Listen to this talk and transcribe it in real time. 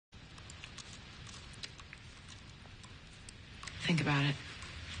think about it.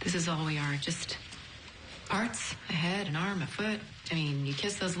 This is all we are, just parts, a head, an arm, a foot. I mean, you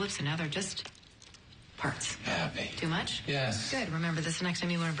kiss those lips and now they're just parts. Happy. Too much? Yes. Good. Remember this next time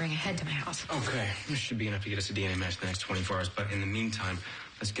you want to bring a head to my house. Okay. This should be enough to get us a DNA match in the next 24 hours. But in the meantime,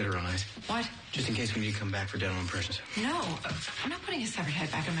 let's get her on ice. What? Just in case we need to come back for dental impressions. No. I'm not putting a severed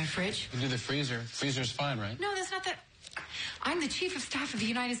head back in my fridge. You do the freezer. Freezer's fine, right? No, that's not that. I'm the Chief of Staff of the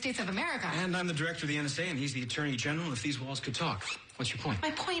United States of America. And I'm the director of the NSA, and he's the Attorney General. If these walls could talk. What's your point?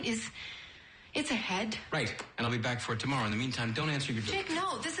 My point is, it's a head. Right. And I'll be back for it tomorrow. In the meantime, don't answer your door. Jake,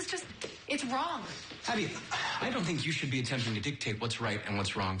 no. This is just, it's wrong. Abby, I don't think you should be attempting to dictate what's right and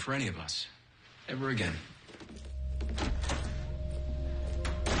what's wrong for any of us. Ever again.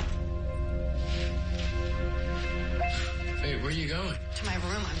 Hey, where are you going? To my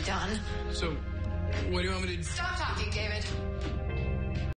room, I'm done. So, what do you want me to do? Stop talking, David.